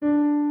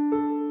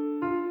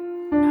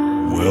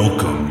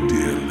Welcome,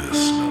 dear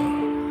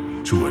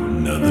listener, to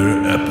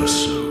another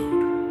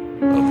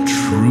episode of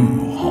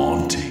True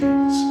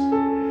Hauntings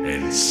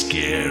and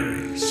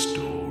Scary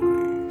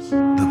Stories,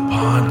 the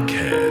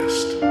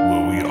podcast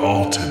where we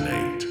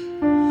alternate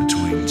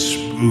between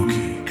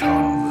spooky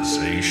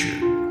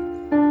conversation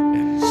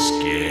and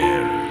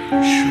scary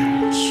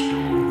short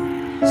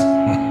stories.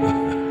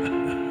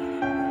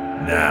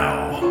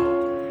 Now,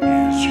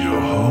 here's your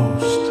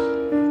host,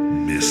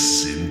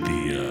 Miss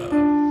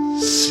Cynthia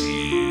Sear.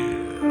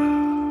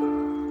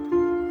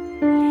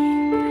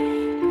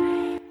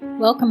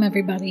 Welcome,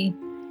 everybody.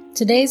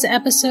 Today's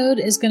episode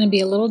is going to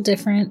be a little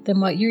different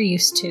than what you're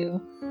used to.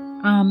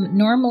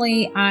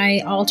 Normally,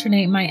 I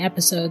alternate my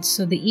episodes,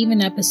 so the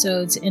even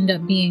episodes end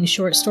up being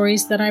short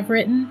stories that I've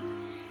written,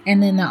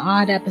 and then the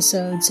odd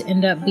episodes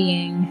end up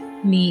being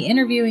me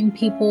interviewing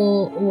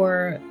people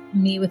or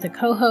me with a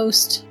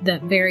co-host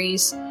that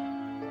varies.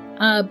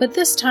 But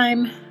this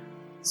time,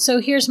 so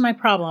here's my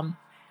problem.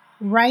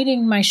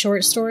 Writing my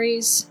short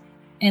stories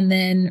and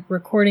then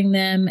recording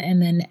them and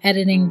then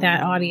editing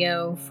that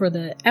audio for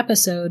the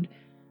episode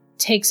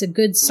takes a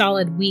good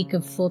solid week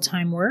of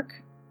full-time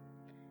work.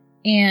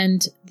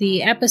 And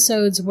the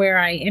episodes where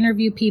I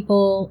interview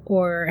people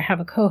or have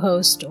a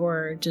co-host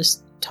or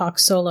just talk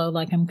solo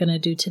like I'm going to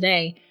do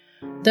today,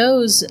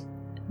 those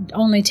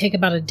only take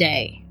about a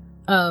day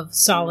of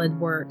solid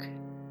work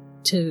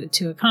to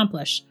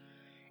accomplish.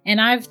 And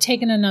I've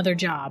taken another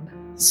job.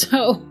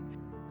 So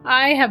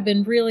I have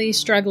been really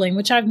struggling,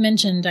 which I've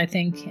mentioned, I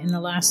think, in the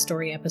last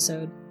story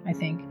episode,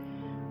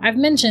 I've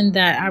mentioned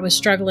that I was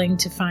struggling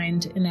to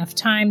find enough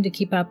time to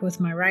keep up with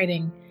my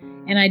writing.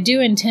 And I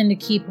do intend to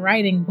keep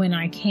writing when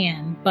I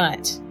can,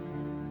 but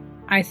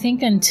I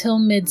think until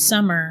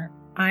midsummer,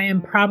 I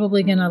am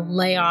probably going to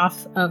lay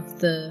off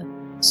of the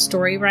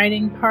story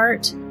writing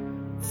part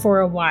for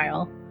a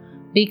while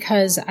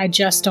because I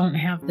just don't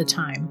have the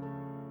time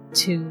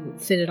to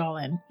fit it all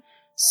in.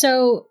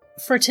 So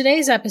for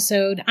today's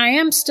episode, I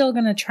am still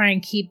going to try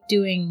and keep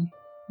doing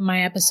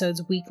my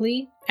episodes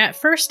weekly. At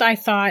first, I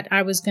thought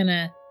I was going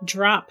to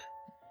drop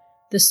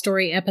the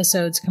story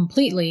episodes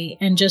completely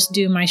and just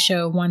do my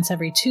show once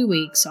every 2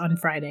 weeks on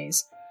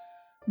Fridays.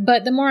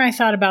 But the more I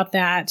thought about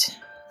that,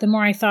 the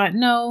more I thought,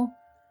 no,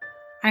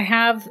 I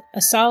have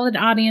a solid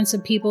audience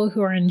of people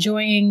who are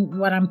enjoying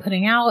what I'm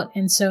putting out.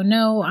 And so,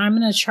 no, I'm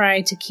going to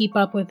try to keep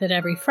up with it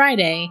every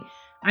Friday.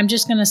 I'm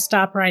just going to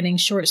stop writing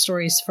short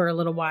stories for a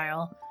little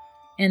while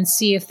and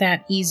see if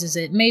that eases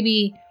it.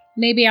 Maybe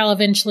I'll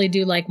eventually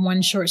do like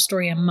one short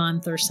story a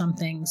month or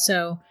something.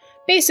 So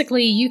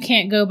basically, you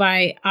can't go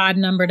by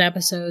odd-numbered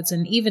episodes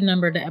and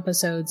even-numbered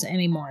episodes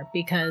anymore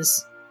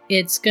because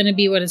it's going to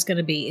be what it's going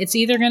to be. It's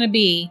either going to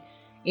be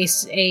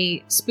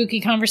a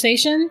spooky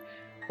conversation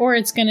or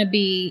it's going to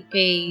be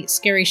a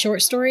scary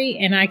short story,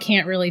 and I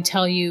can't really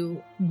tell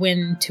you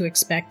when to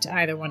expect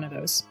either one of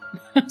those.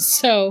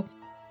 So,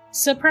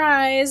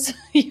 surprise!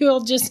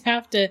 You'll just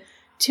have to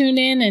tune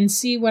in and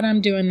see what I'm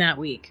doing that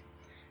week,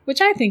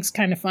 which I think's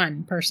kind of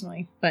fun,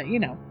 personally. But, you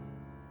know,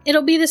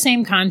 it'll be the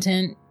same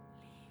content,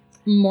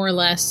 more or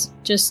less,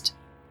 just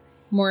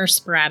more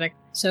sporadic.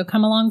 So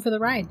come along for the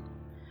ride.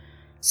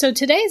 So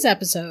today's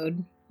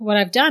episode, what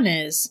I've done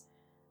is,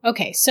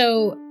 okay,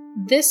 so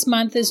this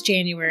month is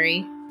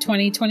January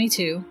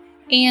 2022,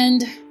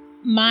 and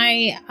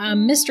my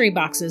mystery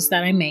boxes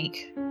that I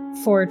make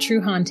for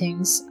True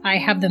Hauntings, I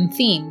have them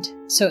themed.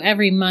 So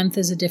every month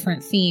is a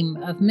different theme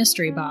of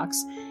mystery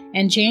box,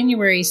 and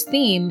January's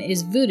theme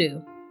is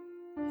voodoo.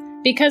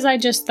 Because I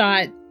just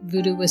thought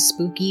voodoo was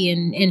spooky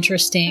and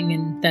interesting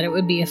and that it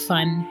would be a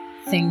fun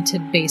thing to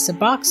base a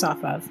box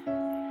off of.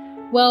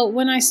 Well,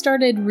 when I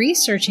started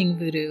researching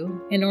voodoo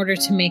in order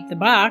to make the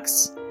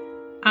box,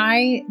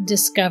 I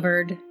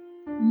discovered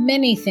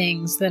many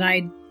things that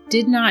I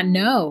did not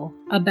know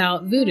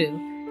about voodoo.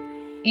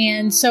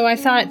 And so I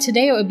thought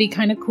today it would be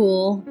kind of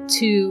cool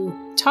to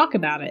talk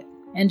about it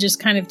and just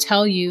kind of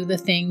tell you the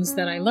things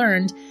that I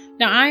learned.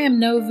 Now, I am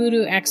no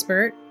voodoo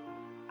expert.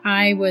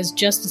 I was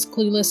just as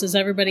clueless as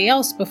everybody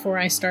else before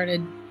I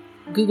started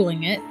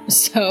Googling it.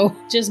 So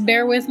just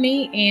bear with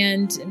me.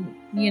 And,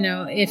 you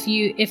know,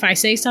 if I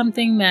say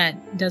something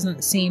that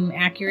doesn't seem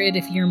accurate,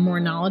 if you're more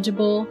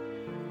knowledgeable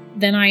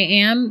than I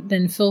am,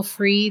 then feel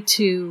free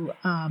to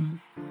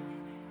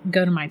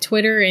go to my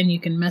Twitter and you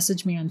can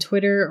message me on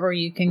Twitter, or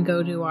you can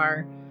go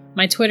to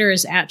my Twitter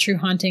is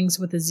 @TrueHauntings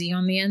with a Z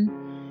on the end.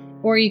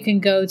 Or you can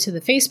go to the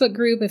Facebook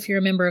group if you're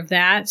a member of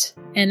that.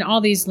 And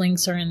all these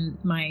links are in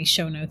my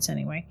show notes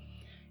anyway.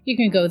 You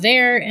can go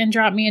there and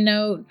drop me a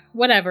note,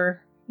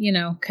 whatever, you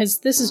know, because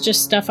this is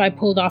just stuff I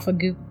pulled off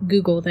of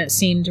Google that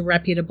seemed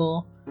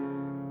reputable.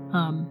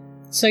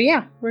 So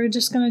yeah, we're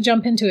just going to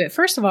jump into it.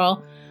 First of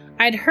all,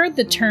 I'd heard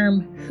the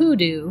term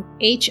hoodoo,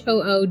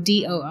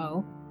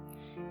 Hoodoo,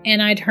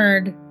 and I'd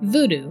heard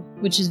voodoo,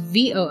 which is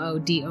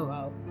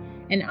Voodoo.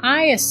 And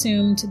I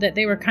assumed that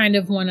they were kind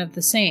of one of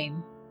the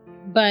same.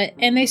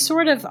 And they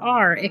sort of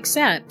are,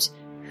 except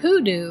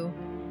hoodoo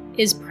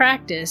is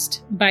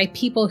practiced by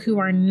people who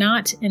are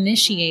not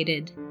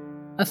initiated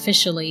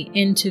officially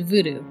into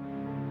voodoo.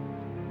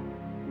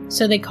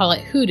 So they call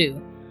it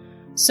hoodoo.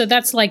 So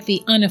that's like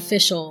the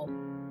unofficial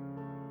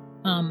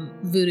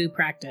voodoo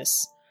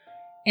practice.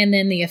 And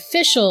then the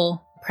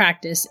official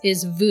practice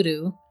is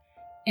voodoo,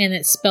 and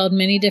it's spelled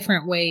many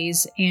different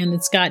ways, and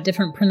it's got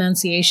different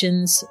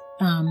pronunciations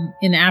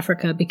in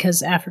Africa,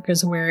 because Africa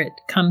is where it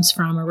comes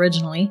from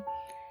originally.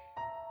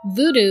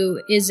 Voodoo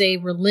is a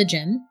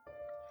religion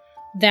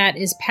that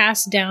is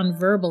passed down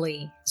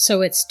verbally,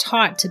 so it's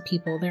taught to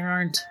people. There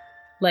aren't,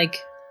 like,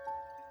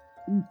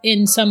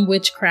 in some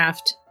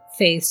witchcraft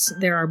faiths,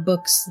 there are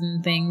books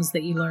and things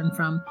that you learn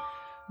from.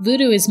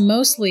 Voodoo is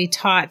mostly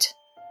taught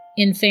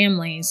in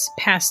families,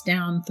 passed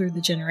down through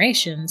the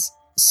generations.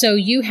 So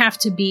you have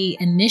to be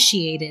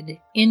initiated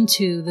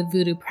into the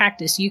voodoo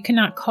practice. You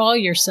cannot call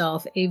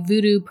yourself a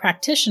voodoo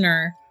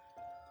practitioner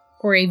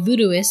or a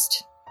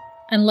voodooist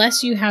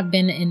unless you have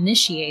been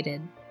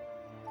initiated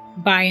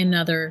by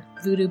another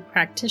voodoo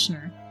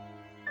practitioner.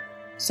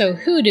 So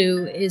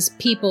hoodoo is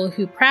people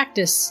who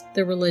practice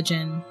the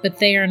religion, but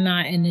they are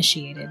not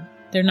initiated.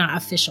 They're not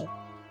official.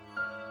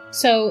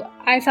 So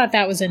I thought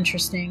that was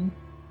interesting.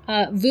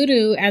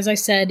 Voodoo, as I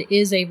said,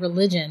 is a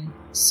religion.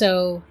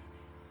 So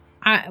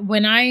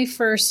when I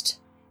first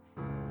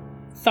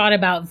thought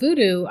about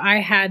voodoo, I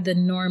had the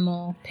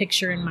normal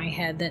picture in my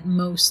head that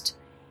most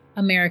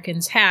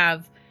Americans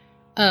have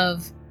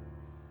of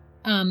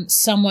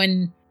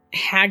someone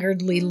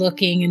haggardly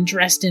looking and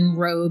dressed in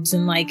robes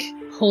and like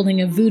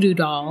holding a voodoo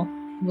doll.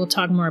 We'll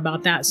talk more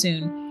about that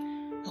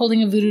soon.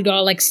 Holding a voodoo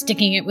doll, like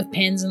sticking it with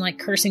pins and like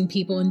cursing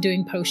people and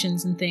doing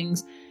potions and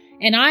things.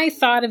 And I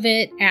thought of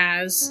it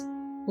as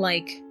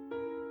like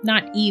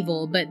not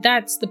evil, but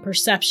that's the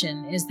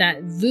perception, is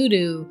that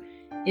voodoo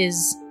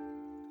is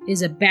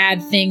a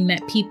bad thing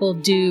that people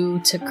do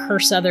to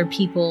curse other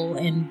people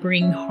and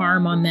bring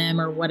harm on them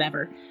or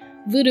whatever.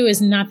 Voodoo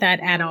is not that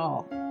at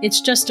all.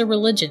 It's just a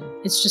religion.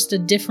 It's just a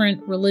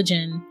different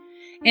religion.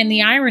 And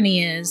the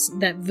irony is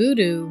that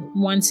voodoo,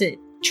 once it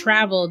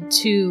traveled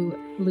to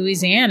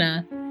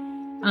Louisiana,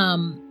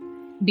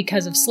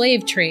 because of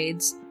slave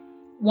trades,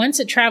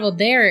 once it traveled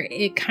there,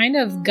 it kind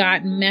of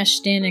got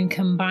meshed in and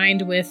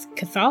combined with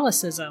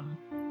Catholicism.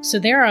 So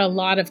there are a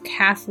lot of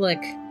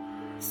Catholic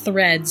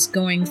threads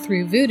going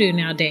through voodoo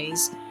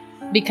nowadays,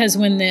 because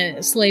when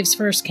the slaves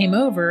first came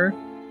over,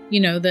 you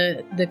know,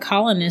 the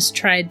colonists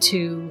tried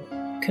to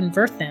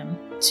convert them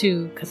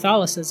to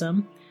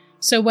Catholicism.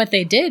 So what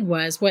they did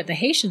was, what the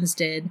Haitians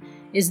did,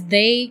 is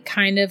they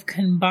kind of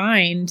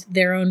combined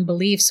their own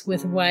beliefs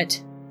with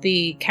what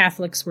the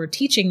Catholics were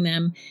teaching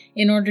them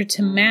in order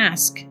to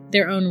mask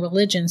their own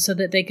religion so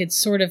that they could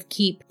sort of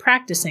keep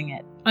practicing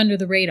it under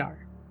the radar.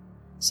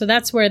 So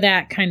that's where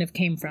that kind of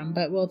came from,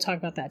 but we'll talk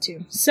about that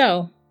too.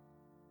 So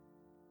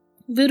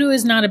voodoo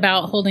is not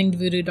about holding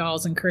voodoo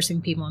dolls and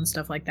cursing people and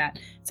stuff like that.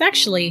 It's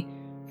actually,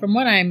 from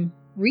what I'm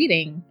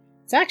reading,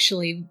 it's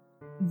actually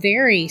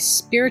very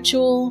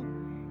spiritual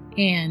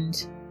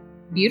and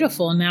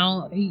beautiful.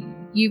 Now,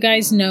 you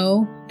guys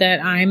know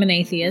that I'm an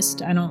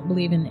atheist. I don't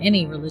believe in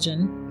any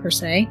religion per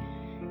se,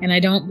 and I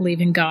don't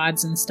believe in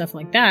gods and stuff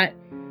like that.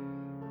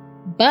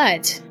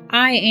 But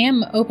I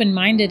am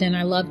open-minded and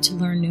I love to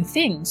learn new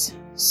things.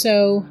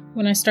 So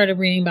when I started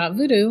reading about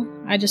voodoo,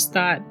 I just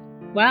thought,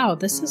 wow,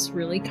 this is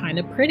really kind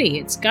of pretty.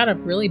 It's got a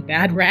really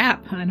bad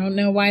rap. I don't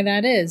know why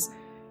that is.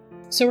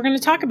 So we're going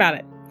to talk about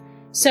it.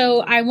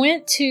 So I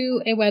went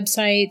to a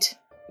website,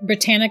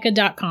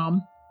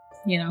 Britannica.com,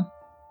 you know,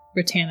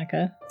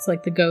 Britannica. It's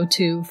like the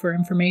go-to for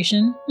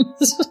information.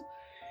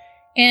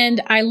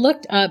 And I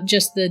looked up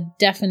just the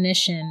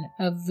definition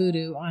of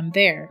voodoo on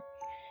there.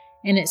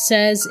 And it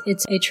says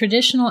it's a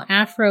traditional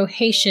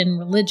Afro-Haitian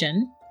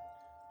religion.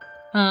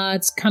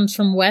 It comes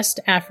from West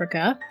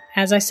Africa.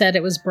 As I said,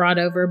 it was brought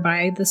over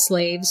by the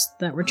slaves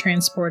that were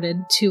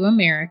transported to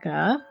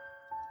America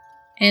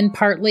and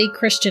partly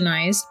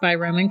Christianized by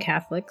Roman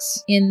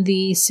Catholics in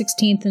the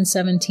 16th and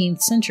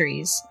 17th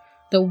centuries.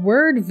 The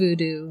word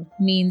voodoo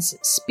means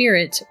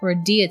spirit or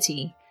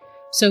deity.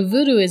 So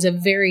voodoo is a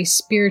very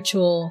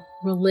spiritual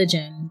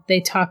religion. They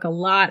talk a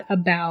lot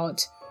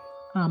about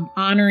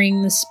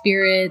honoring the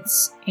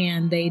spirits,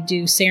 and they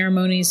do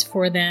ceremonies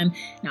for them.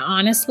 Now,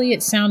 honestly,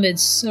 it sounded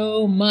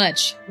so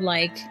much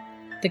like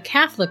the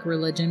Catholic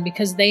religion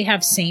because they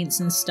have saints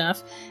and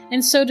stuff,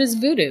 and so does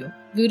voodoo.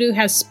 Voodoo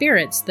has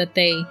spirits that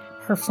they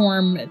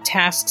perform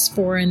tasks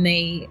for, and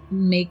they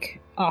make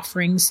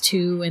offerings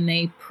to, and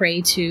they pray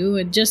to,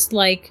 and just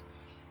like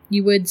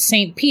you would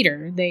St.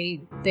 Peter, they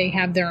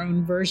have their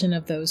own version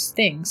of those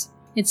things.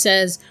 It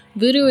says,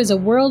 voodoo is a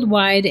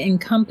worldwide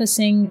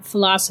encompassing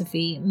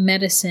philosophy,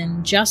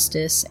 medicine,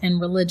 justice,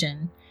 and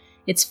religion.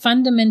 Its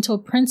fundamental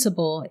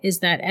principle is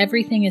that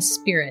everything is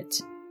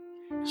spirit.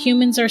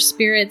 Humans are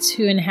spirits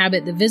who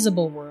inhabit the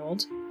visible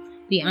world.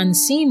 The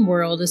unseen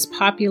world is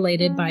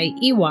populated by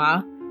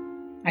Iwa.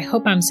 I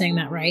hope I'm saying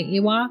that right,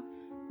 Iwa,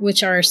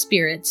 which are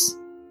spirits.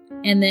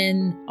 And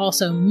then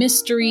also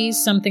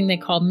mysteries, something they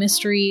call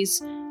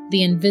mysteries,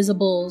 the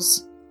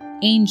invisibles,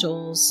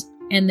 angels,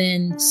 and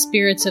then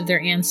spirits of their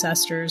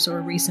ancestors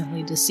or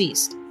recently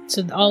deceased.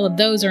 So all of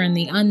those are in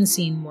the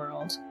unseen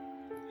world.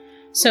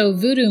 So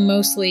voodoo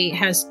mostly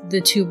has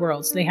the two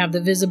worlds. They have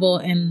the visible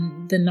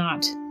and the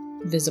not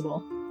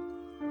visible.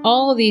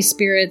 All these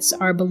spirits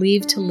are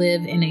believed to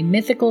live in a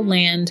mythical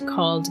land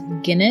called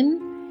Guinan.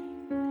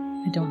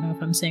 I don't know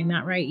if I'm saying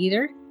that right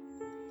either.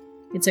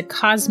 It's a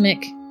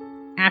cosmic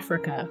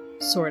Africa,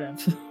 sort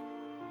of.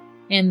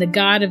 And the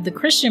God of the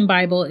Christian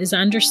Bible is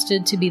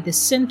understood to be the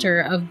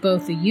center of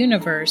both the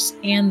universe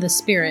and the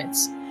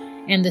spirits.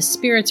 And the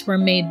spirits were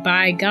made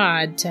by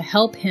God to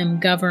help him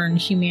govern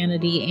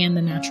humanity and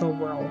the natural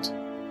world.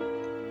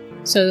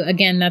 So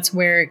again, that's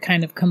where it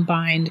kind of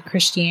combined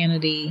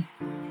Christianity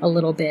a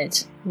little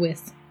bit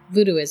with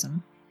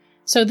voodooism.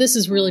 So this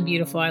is really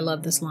beautiful. I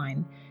love this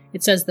line.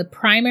 It says, the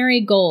primary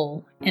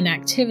goal and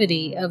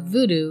activity of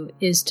voodoo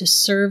is to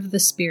serve the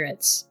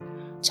spirits,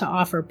 to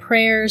offer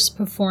prayers,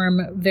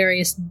 perform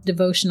various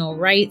devotional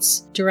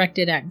rites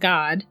directed at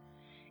God,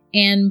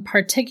 and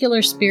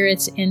particular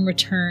spirits in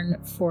return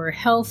for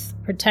health,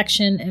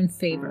 protection, and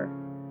favor.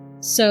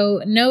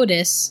 So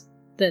notice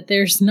that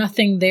there's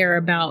nothing there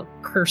about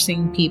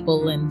cursing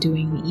people and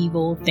doing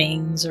evil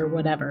things or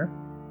whatever.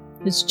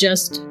 It's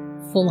just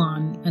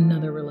full-on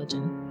another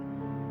religion.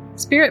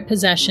 Spirit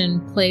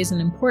possession plays an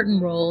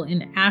important role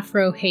in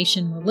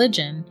Afro-Haitian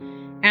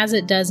religion, as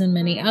it does in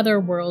many other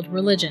world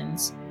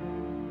religions.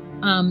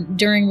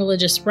 During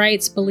religious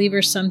rites,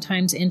 believers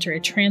sometimes enter a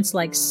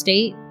trance-like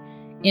state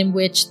in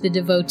which the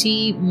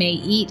devotee may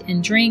eat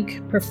and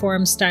drink,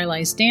 perform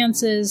stylized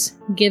dances,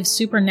 give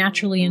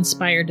supernaturally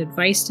inspired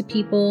advice to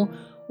people,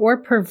 or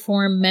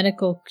perform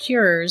medical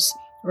cures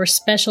or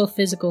special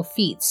physical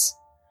feats.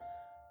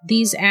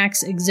 These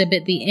acts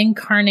exhibit the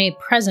incarnate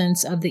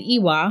presence of the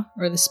Iwa,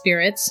 or the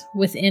spirits,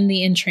 within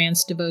the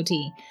entranced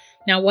devotee.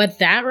 Now, what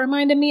that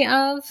reminded me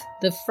of,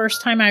 the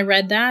first time I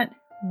read that,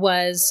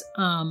 was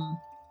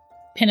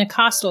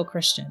Pentecostal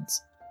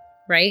Christians,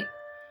 right?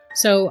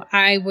 So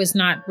I was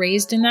not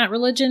raised in that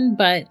religion,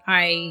 but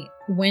I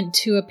went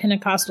to a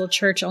Pentecostal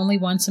church only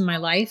once in my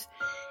life.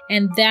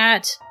 And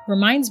that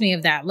reminds me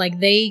of that. Like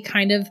they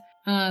kind of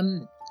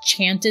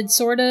chanted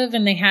sort of,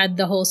 and they had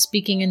the whole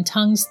speaking in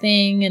tongues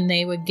thing, and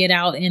they would get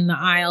out in the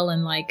aisle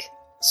and like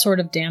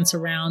sort of dance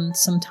around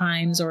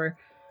sometimes or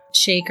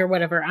shake or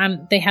whatever.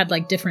 They had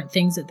like different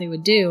things that they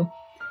would do.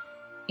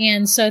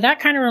 And so that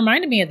kind of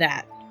reminded me of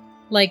that.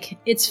 Like,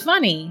 it's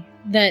funny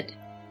that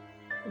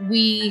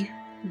we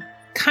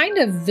kind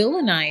of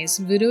villainize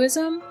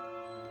voodooism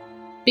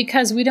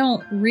because we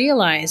don't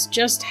realize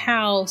just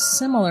how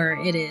similar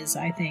it is,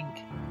 I think.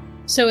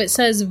 So it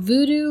says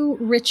voodoo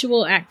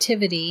ritual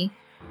activity,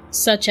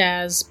 such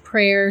as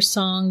prayer,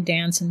 song,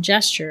 dance, and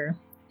gesture,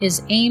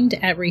 is aimed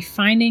at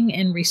refining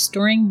and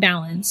restoring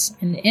balance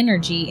and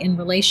energy in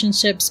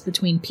relationships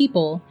between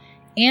people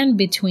and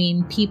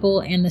between people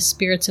and the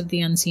spirits of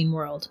the unseen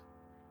world.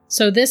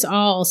 So this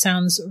all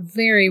sounds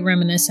very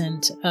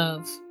reminiscent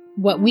of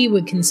what we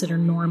would consider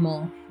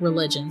normal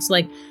religions,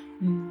 like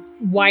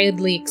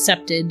widely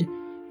accepted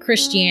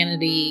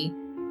Christianity,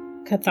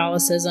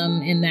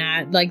 Catholicism in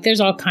that. Like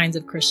there's all kinds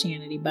of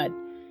Christianity, but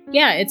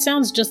yeah, it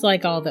sounds just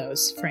like all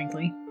those,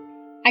 frankly.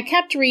 I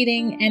kept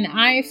reading and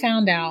I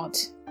found out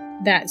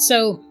that,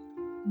 so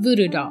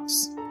voodoo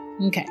dolls.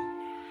 Okay.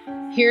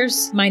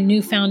 Here's my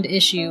newfound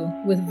issue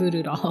with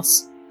voodoo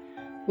dolls,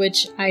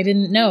 which I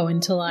didn't know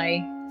until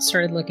I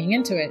started looking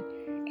into it.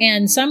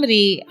 And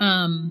somebody,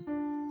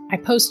 I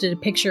posted a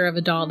picture of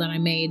a doll that I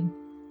made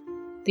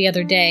the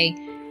other day,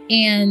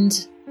 and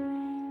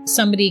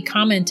somebody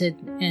commented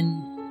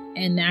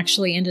and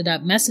actually ended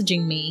up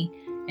messaging me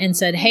and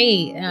said,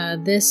 hey,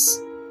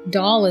 this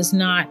doll is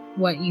not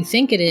what you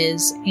think it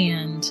is,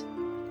 and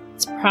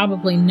it's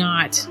probably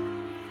not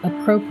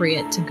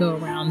appropriate to go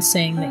around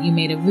saying that you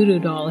made a voodoo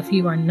doll if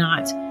you are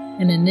not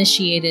an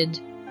initiated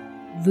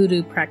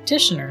voodoo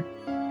practitioner.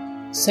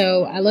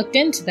 So I looked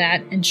into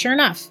that, and sure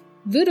enough,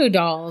 voodoo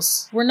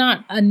dolls were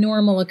not a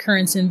normal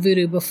occurrence in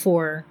voodoo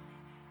before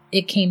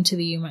it came to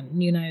the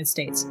United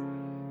States,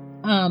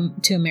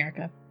 to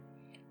America.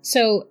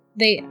 So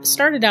they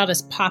started out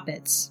as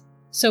poppets.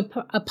 So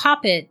a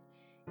poppet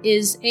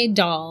is a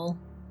doll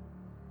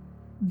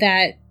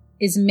that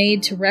is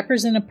made to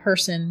represent a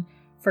person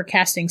for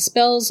casting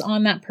spells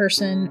on that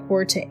person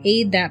or to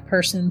aid that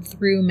person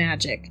through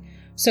magic.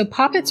 So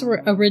poppets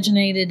were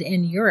originated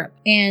in Europe,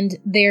 and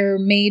they're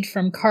made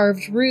from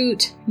carved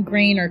root,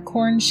 grain or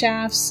corn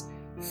shafts,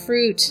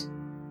 fruit,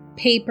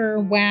 paper,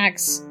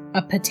 wax,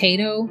 a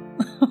potato,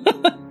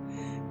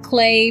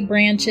 clay,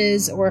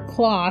 branches, or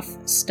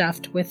cloth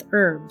stuffed with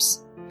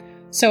herbs.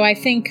 So I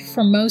think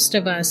for most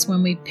of us,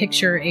 when we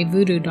picture a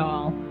voodoo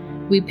doll,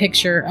 we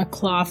picture a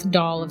cloth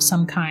doll of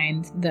some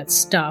kind that's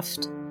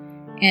stuffed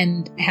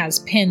and has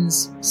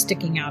pins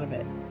sticking out of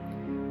it.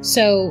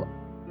 So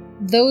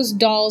those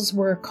dolls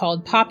were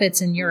called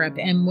poppets in Europe,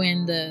 and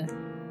when the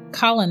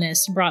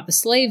colonists brought the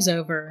slaves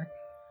over,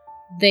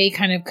 they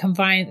kind of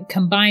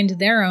combined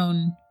their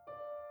own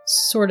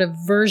sort of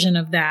version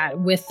of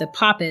that with the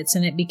poppets,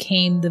 and it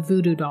became the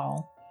voodoo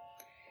doll.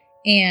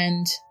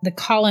 And the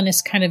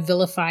colonists kind of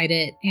vilified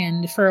it,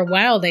 and for a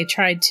while they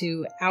tried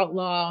to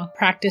outlaw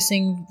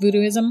practicing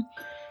voodooism,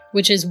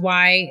 which is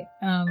why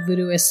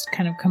voodooists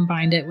kind of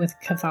combined it with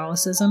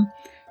Catholicism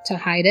to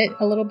hide it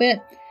a little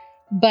bit.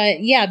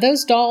 But yeah,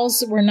 those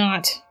dolls were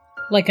not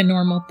like a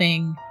normal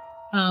thing.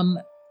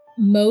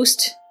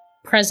 Most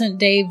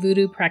present-day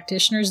voodoo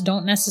practitioners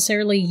don't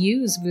necessarily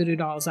use voodoo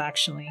dolls,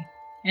 actually.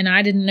 And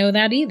I didn't know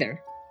that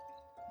either.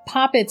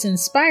 Poppets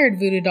inspired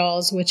voodoo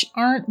dolls, which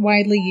aren't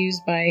widely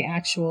used by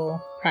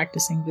actual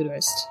practicing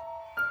voodooists.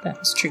 That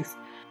is truth.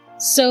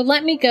 So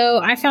let me go.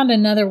 I found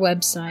another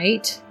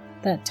website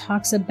that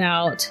talks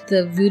about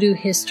the voodoo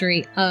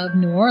history of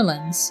New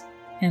Orleans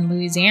and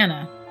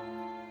Louisiana,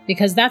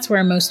 because that's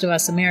where most of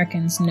us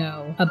Americans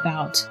know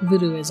about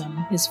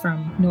voodooism, is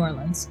from New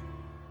Orleans.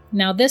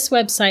 Now, this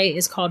website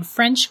is called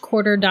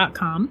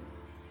FrenchQuarter.com,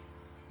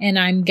 and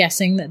I'm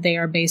guessing that they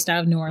are based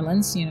out of New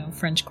Orleans,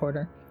 French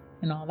Quarter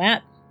and all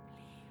that.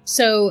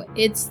 So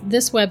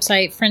this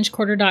website,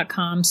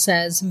 FrenchQuarter.com,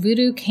 says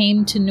voodoo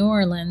came to New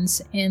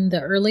Orleans in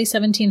the early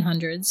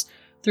 1700s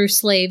through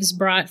slaves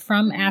brought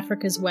from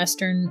Africa's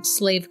western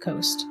slave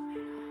coast.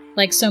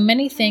 Like so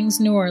many things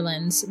New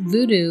Orleans,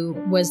 voodoo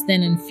was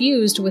then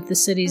infused with the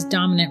city's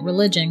dominant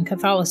religion,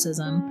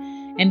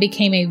 Catholicism, and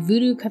became a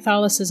voodoo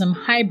Catholicism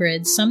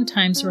hybrid,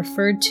 sometimes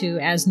referred to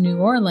as New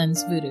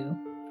Orleans voodoo.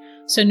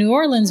 So New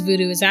Orleans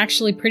voodoo is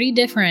actually pretty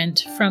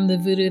different from the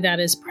voodoo that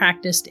is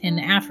practiced in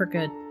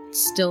Africa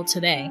still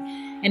today.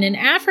 And in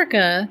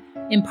Africa,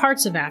 in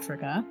parts of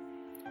Africa,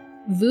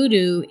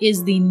 voodoo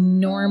is the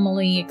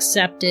normally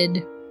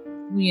accepted,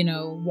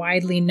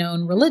 widely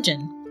known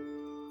religion.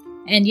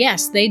 And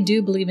yes, they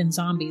do believe in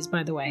zombies,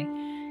 by the way.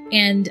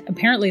 And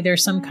apparently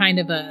there's some kind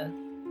of a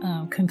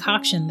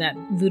concoction that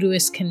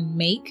voodooists can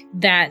make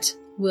that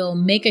will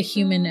make a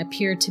human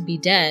appear to be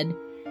dead.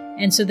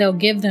 And so they'll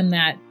give them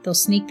that, they'll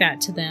sneak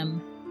that to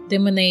them.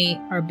 Then when they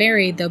are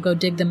buried, they'll go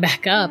dig them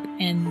back up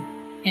and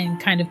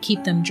kind of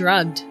keep them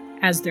drugged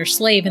as their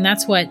slave. And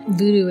that's what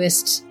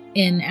voodooists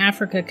in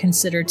Africa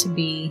consider to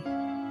be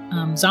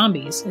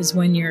zombies, is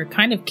when you're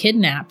kind of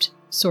kidnapped,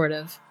 sort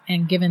of,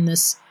 and given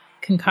this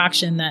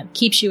concoction that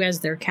keeps you as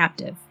their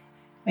captive.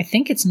 I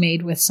think it's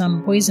made with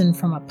some poison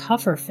from a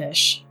puffer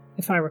fish,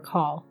 if I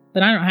recall.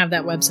 But I don't have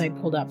that website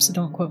pulled up, so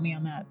don't quote me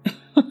on that.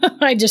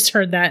 I just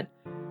heard that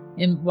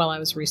while I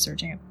was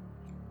researching it.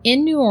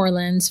 In New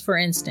Orleans, for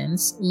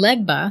instance,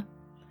 Legba,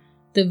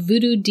 the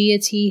voodoo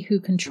deity who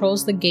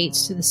controls the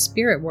gates to the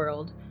spirit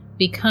world,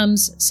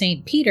 becomes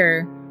St.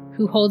 Peter,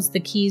 who holds the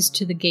keys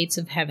to the gates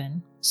of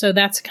heaven. So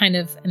that's kind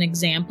of an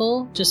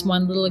example, just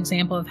one little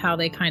example of how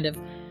they kind of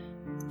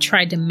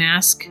tried to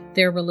mask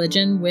their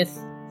religion with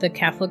the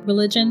Catholic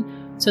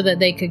religion so that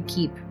they could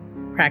keep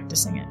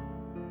practicing it.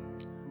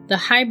 The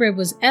hybrid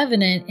was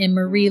evident in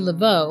Marie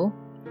Laveau,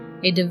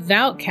 a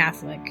devout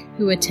Catholic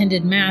who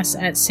attended Mass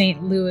at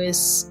St.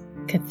 Louis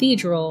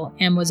Cathedral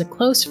and was a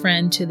close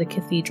friend to the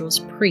cathedral's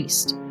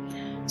priest.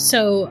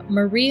 So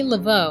Marie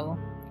Laveau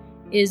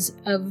is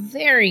a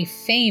very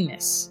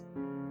famous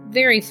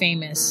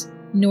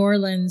New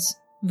Orleans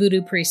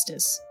voodoo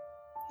priestess.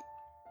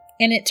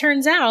 And it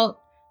turns out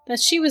that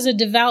she was a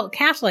devout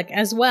Catholic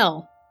as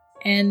well.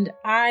 And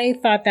I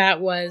thought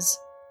that was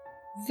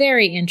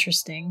very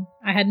interesting.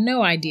 I had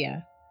no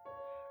idea.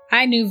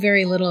 I knew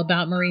very little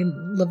about Marie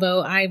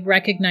Laveau. I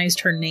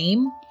recognized her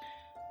name,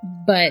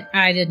 but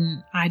I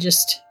didn't. I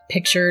just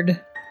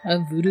pictured a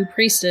voodoo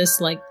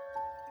priestess, like,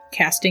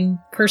 casting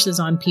curses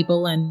on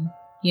people and,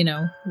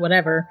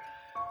 whatever,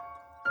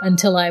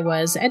 until I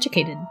was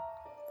educated.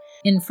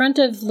 In front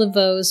of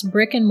Laveau's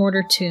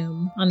brick-and-mortar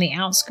tomb on the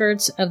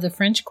outskirts of the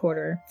French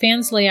Quarter,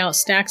 fans lay out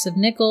stacks of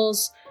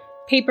nickels,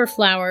 paper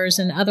flowers,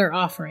 and other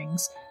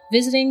offerings.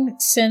 Visiting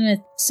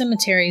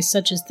cemeteries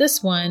such as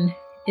this one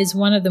is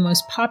one of the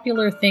most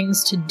popular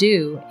things to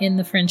do in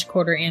the French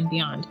Quarter and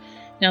beyond.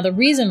 Now, the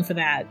reason for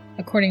that,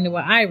 according to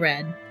what I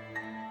read,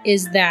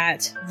 is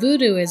that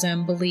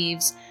voodooism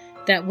believes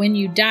that when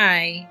you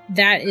die,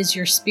 that is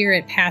your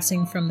spirit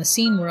passing from the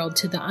seen world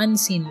to the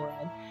unseen world.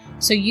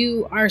 So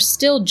you are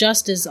still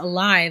just as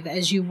alive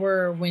as you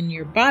were when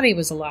your body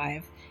was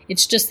alive.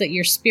 It's just that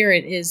your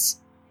spirit is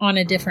on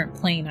a different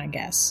plane, I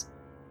guess.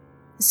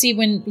 See,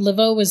 when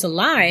Laveau was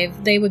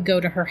alive, they would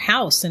go to her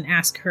house and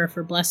ask her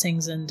for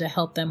blessings and to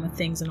help them with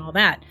things and all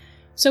that.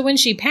 So when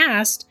she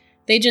passed,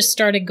 they just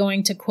started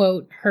going to,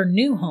 quote, her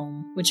new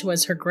home, which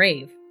was her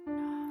grave.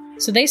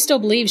 So they still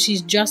believe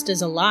she's just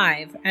as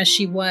alive as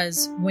she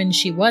was when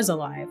she was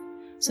alive.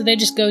 So they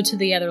just go to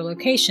the other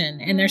location.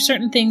 And there's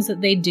certain things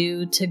that they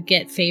do to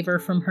get favor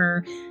from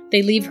her.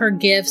 They leave her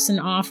gifts and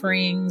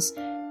offerings.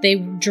 They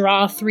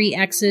draw 3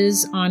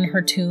 X's on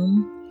her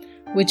tomb,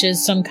 which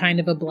is some kind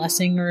of a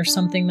blessing or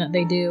something that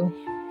they do.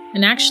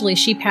 And actually,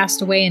 she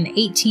passed away in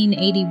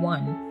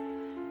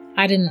 1881.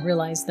 I didn't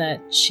realize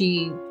that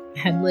she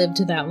had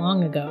lived that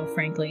long ago,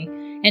 frankly.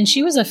 And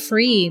she was a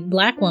free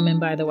black woman,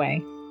 by the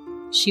way.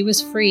 She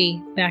was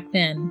free back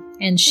then.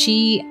 And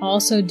she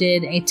also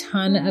did a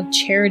ton of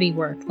charity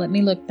work. Let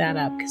me look that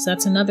up, because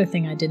that's another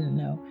thing I didn't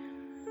know.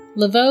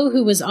 Laveau,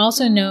 who was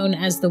also known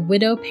as the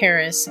Widow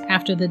Paris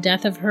after the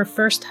death of her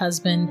first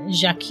husband,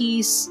 Jacques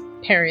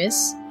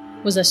Paris,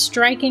 was a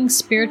striking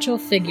spiritual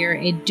figure,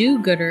 a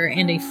do-gooder,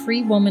 and a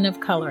free woman of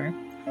color.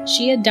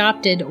 She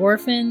adopted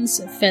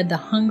orphans, fed the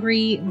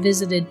hungry,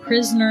 visited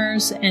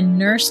prisoners, and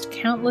nursed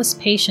countless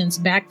patients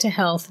back to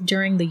health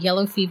during the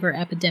yellow fever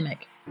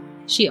epidemic.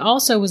 She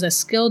also was a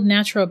skilled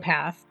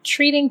naturopath,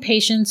 treating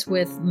patients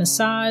with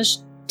massage,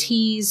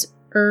 teas,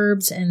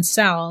 herbs, and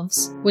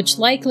salves, which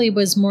likely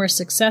was more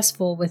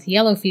successful with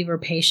yellow fever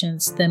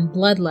patients than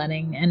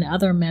bloodletting and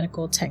other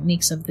medical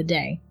techniques of the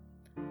day.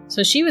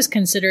 So she was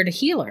considered a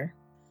healer.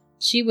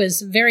 She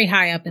was very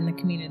high up in the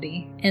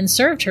community and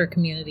served her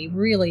community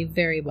really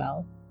very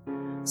well.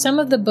 Some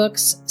of the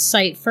books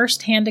cite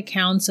first-hand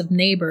accounts of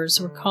neighbors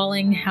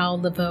recalling how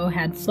Laveau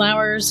had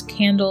flowers,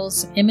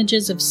 candles,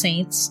 images of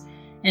saints,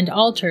 and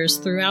altars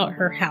throughout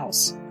her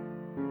house,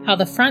 how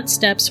the front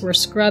steps were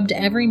scrubbed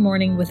every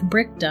morning with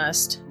brick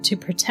dust to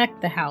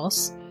protect the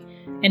house,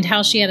 and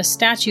how she had a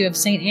statue of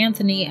St.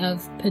 Anthony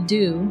of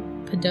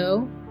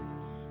Padoue,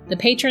 the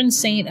patron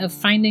saint of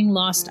finding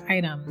lost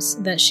items,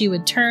 that she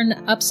would turn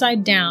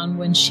upside down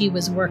when she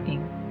was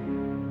working.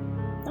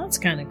 That's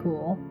kind of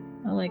cool.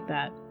 I like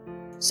that.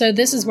 So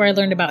this is where I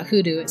learned about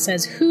hoodoo. It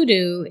says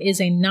hoodoo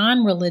is a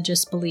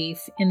non-religious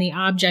belief in the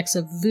objects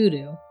of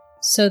voodoo.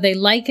 So they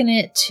liken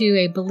it to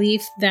a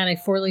belief that a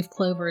four-leaf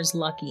clover is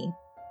lucky.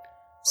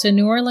 So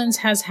New Orleans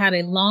has had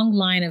a long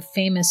line of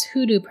famous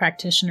hoodoo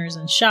practitioners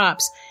and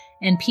shops,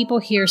 and people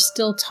here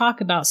still talk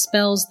about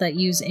spells that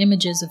use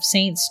images of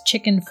saints,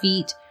 chicken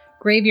feet,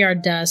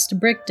 graveyard dust,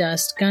 brick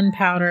dust,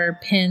 gunpowder,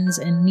 pins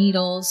and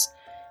needles,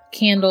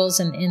 candles,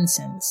 and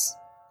incense.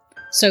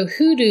 So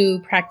hoodoo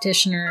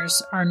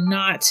practitioners are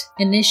not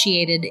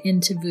initiated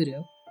into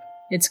voodoo.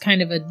 It's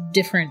kind of a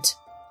different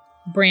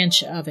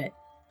branch of it.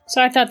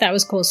 So I thought that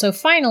was cool. So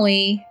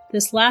finally,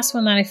 this last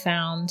one that I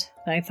found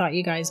that I thought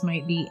you guys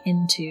might be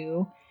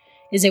into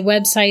is a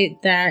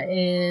website that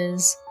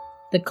is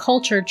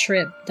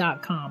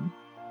theculturetrip.com.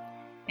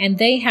 And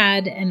they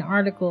had an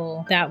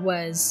article that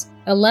was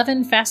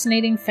 11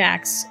 fascinating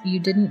facts you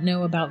didn't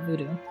know about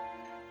voodoo.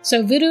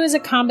 So voodoo is a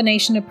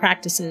combination of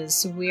practices.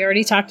 So we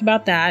already talked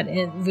about that.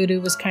 Voodoo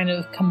was kind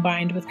of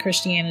combined with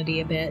Christianity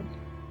a bit.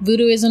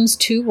 Voodooism's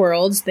two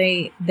worlds.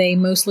 They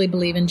mostly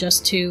believe in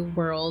just two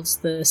worlds,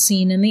 the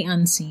seen and the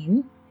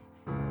unseen.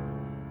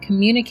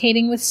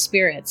 Communicating with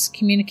spirits.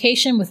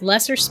 Communication with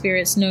lesser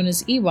spirits known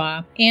as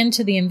Iwa and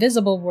to the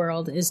invisible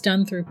world is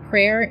done through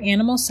prayer,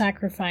 animal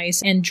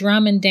sacrifice, and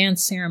drum and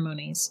dance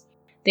ceremonies.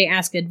 They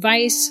ask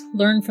advice,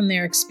 learn from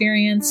their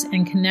experience,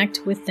 and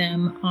connect with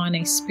them on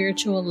a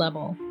spiritual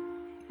level.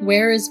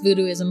 Where is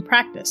voodooism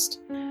practiced?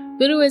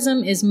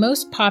 Voodooism is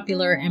most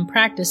popular and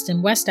practiced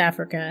in West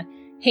Africa,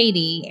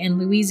 Haiti, and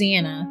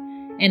Louisiana,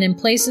 and in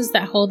places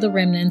that hold the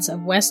remnants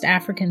of West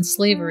African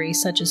slavery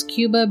such as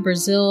Cuba,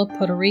 Brazil,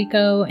 Puerto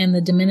Rico, and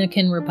the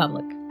Dominican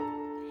Republic.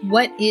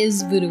 What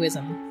is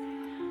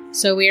voodooism?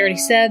 So we already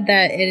said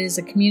that it is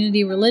a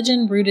community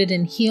religion rooted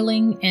in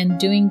healing and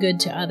doing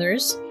good to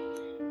others,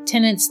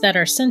 tenets that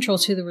are central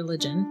to the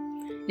religion.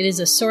 It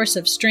is a source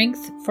of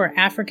strength for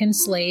African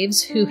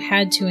slaves who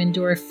had to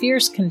endure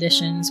fierce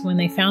conditions when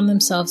they found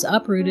themselves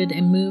uprooted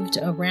and moved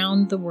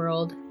around the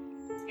world.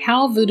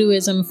 How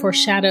voodooism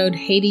foreshadowed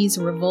Haiti's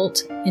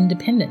revolt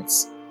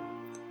independence.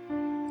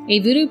 A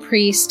voodoo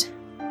priest,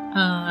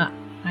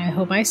 I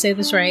hope I say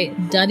this right,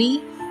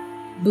 Duddy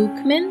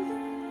Boukman,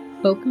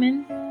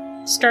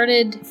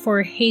 started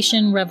for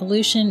Haitian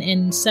Revolution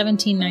in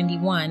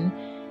 1791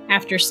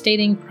 after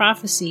stating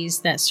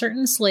prophecies that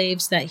certain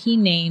slaves that he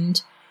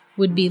named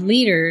would be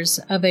leaders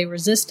of a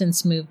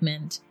resistance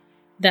movement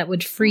that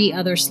would free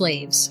other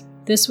slaves.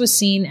 This was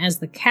seen as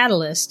the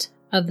catalyst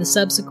of the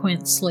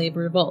subsequent slave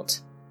revolt.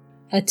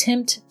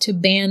 Attempt to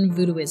ban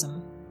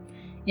voodooism.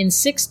 In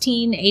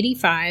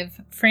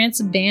 1685, France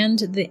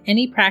banned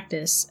any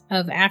practice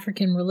of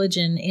African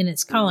religion in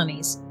its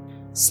colonies.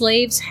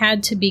 Slaves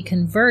had to be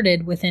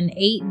converted within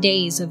 8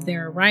 days of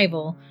their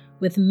arrival,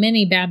 with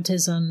many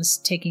baptisms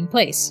taking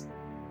place.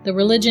 The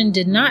religion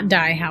did not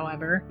die,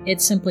 however. It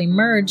simply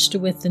merged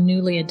with the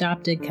newly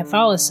adopted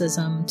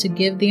Catholicism to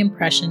give the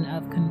impression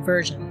of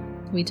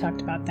conversion. We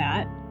talked about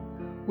that.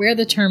 Where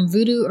the term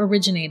voodoo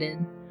originated.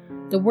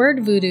 The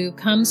word voodoo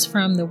comes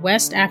from the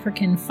West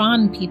African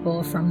Fon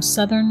people from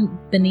southern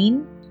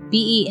Benin,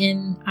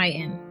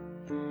 B-E-N-I-N,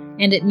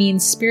 and it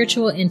means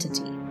spiritual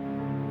entity.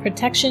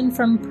 Protection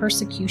from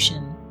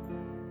persecution.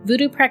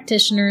 Voodoo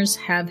practitioners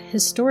have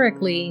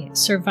historically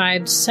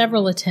survived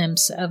several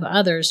attempts of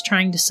others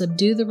trying to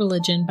subdue the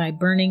religion by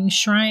burning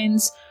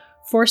shrines,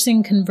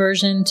 forcing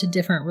conversion to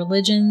different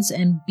religions,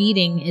 and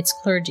beating its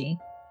clergy.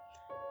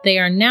 They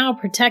are now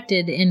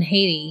protected in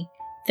Haiti,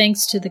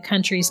 thanks to the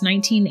country's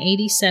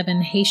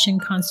 1987 Haitian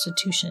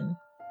Constitution.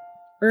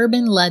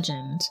 Urban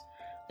legend.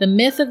 The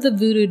myth of the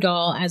voodoo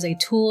doll as a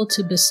tool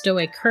to bestow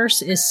a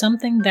curse is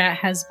something that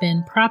has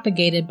been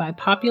propagated by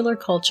popular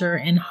culture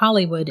and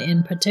Hollywood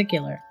in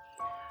particular.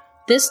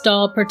 This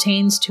doll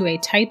pertains to a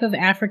type of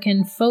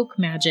African folk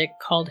magic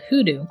called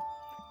hoodoo.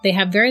 They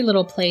have very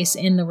little place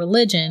in the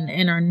religion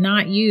and are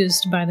not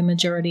used by the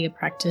majority of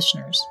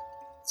practitioners.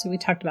 So we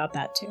talked about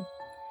that too.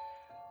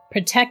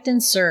 Protect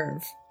and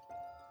serve.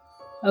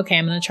 Okay,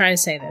 I'm going to try to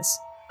say this.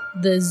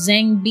 The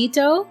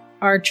Zangbito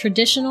are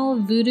traditional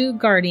voodoo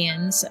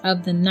guardians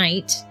of the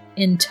night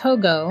in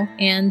Togo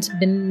and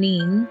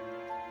Benin.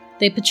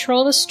 They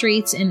patrol the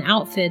streets in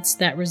outfits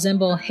that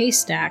resemble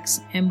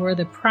haystacks and were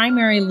the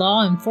primary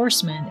law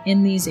enforcement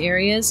in these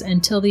areas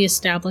until the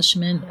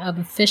establishment of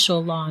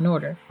official law and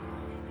order.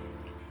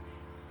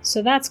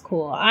 So that's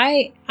cool.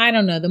 I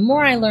don't know. The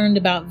more I learned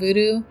about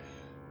voodoo,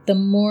 the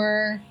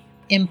more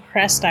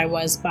impressed I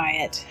was by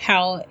it.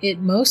 How it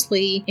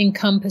mostly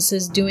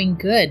encompasses doing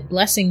good,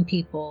 blessing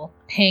people,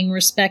 paying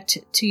respect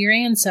to your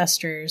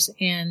ancestors,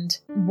 and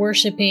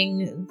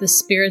worshiping the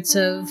spirits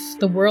of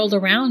the world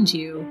around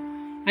you.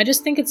 I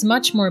just think it's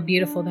much more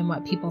beautiful than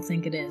what people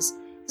think it is.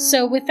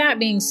 So with that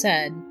being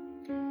said,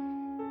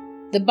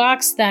 the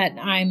box that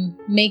I'm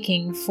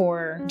making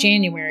for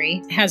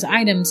January has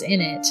items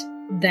in it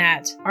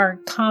that are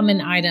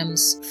common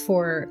items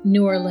for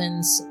New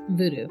Orleans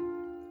voodoo.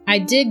 I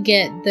did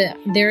get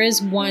there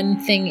is one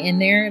thing in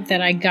there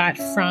that I got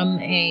from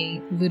a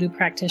voodoo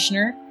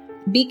practitioner.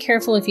 Be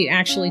careful if you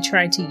actually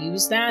try to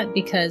use that,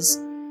 because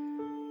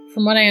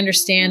from what I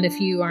understand,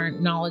 if you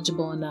aren't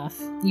knowledgeable enough,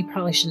 you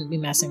probably shouldn't be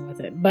messing with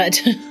it. But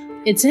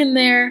it's in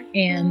there,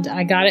 and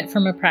I got it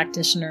from a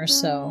practitioner,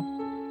 so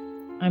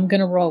I'm going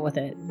to roll with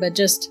it. But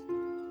just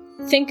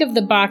think of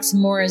the box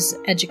more as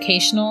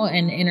educational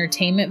and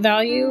entertainment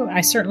value.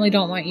 I certainly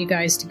don't want you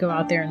guys to go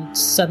out there and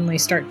suddenly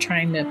start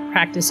trying to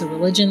practice a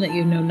religion that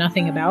you know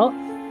nothing about.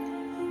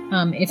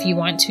 If you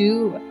want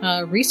to,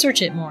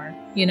 research it more.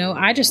 You know,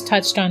 I just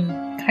touched on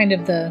kind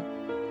of the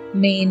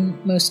main,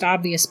 most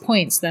obvious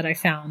points that I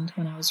found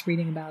when I was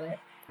reading about it.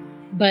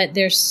 But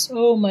there's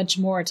so much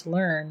more to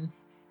learn.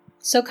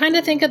 So kind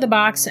of think of the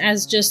box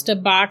as just a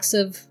box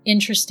of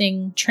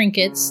interesting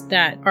trinkets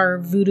that are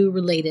voodoo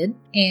related,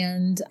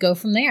 and go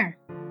from there.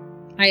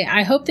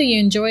 I hope that you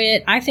enjoy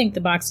it. I think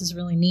the box is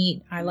really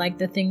neat. I like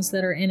the things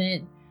that are in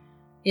it.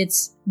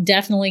 It's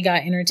definitely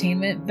got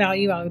entertainment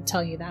value, I would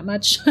tell you that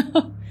much.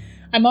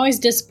 I'm always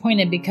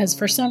disappointed because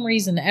for some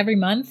reason every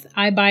month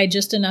I buy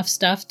just enough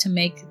stuff to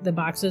make the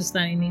boxes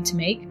that I need to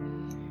make,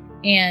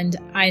 and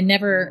I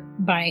never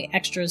buy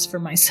extras for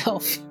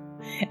myself.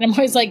 And I'm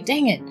always like,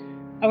 dang it,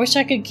 I wish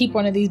I could keep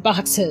one of these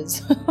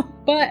boxes,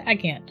 but I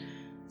can't.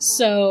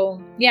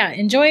 So yeah,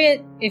 enjoy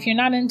it. If you're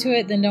not into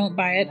it, then don't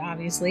buy it,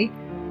 obviously.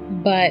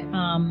 But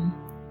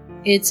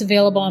it's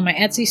available on my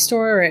Etsy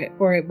store,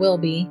 or it will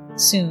be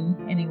soon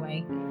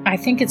anyway. I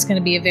think it's going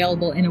to be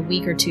available in a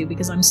week or two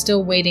because I'm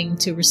still waiting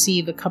to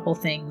receive a couple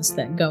things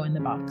that go in the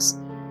box.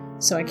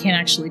 So I can't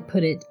actually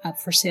put it up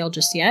for sale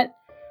just yet.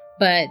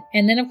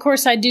 And then of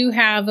course I do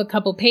have a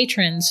couple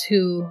patrons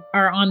who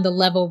are on the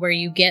level where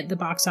you get the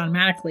box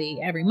automatically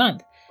every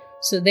month.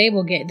 So they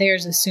will get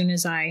theirs as soon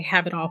as I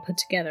have it all put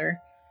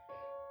together.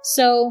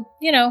 So,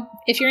 you know,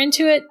 if you're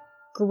into it,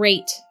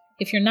 great.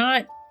 If you're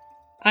not,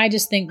 I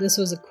just think this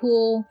was a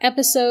cool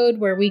episode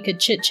where we could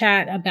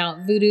chit-chat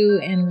about voodoo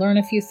and learn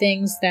a few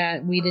things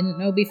that we didn't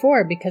know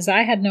before, because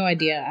I had no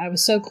idea. I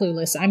was so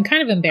clueless. I'm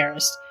kind of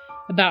embarrassed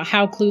about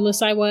how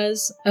clueless I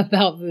was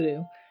about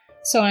voodoo.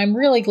 So I'm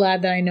really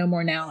glad that I know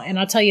more now. And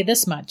I'll tell you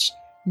this much.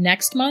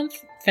 Next month,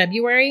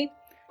 February,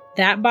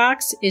 that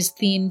box is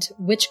themed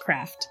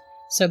witchcraft.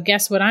 So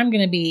guess what I'm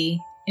going to be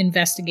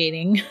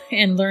investigating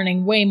and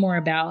learning way more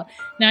about.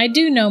 Now, I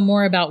do know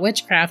more about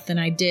witchcraft than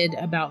I did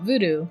about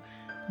voodoo,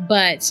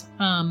 but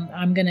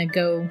I'm going to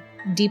go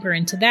deeper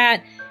into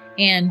that.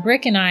 And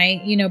Brick and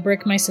I, you know,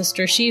 Brick, my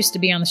sister, she used to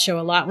be on the show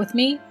a lot with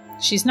me.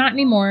 She's not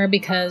anymore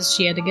because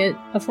she had to get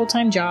a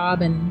full-time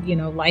job and, you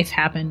know, life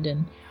happened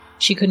and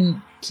she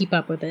couldn't keep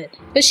up with it.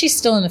 But she's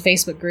still in the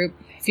Facebook group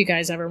if you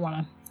guys ever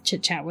want to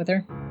chit-chat with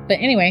her. But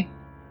anyway,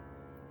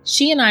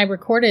 she and I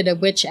recorded a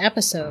witch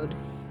episode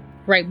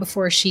right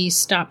before she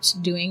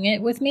stopped doing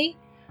it with me.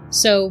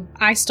 So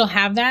I still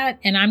have that,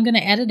 and I'm going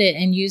to edit it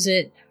and use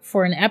it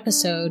for an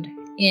episode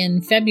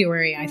in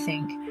February, I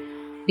think,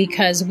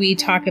 because we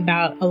talk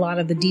about a lot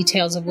of the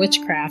details of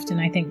witchcraft, and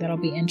I think that'll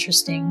be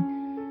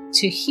interesting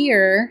to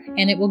hear,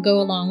 and it will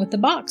go along with the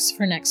box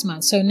for next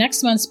month. So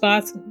next month's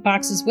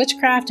box is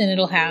witchcraft, and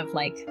it'll have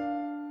like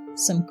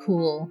some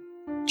cool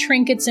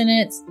trinkets in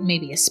it,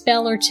 maybe a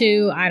spell or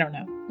two. I don't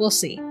know. We'll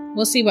see.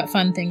 We'll see what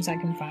fun things I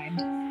can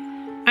find.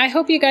 I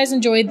hope you guys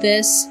enjoyed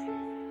this.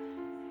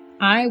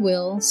 I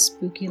will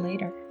spook you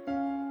later.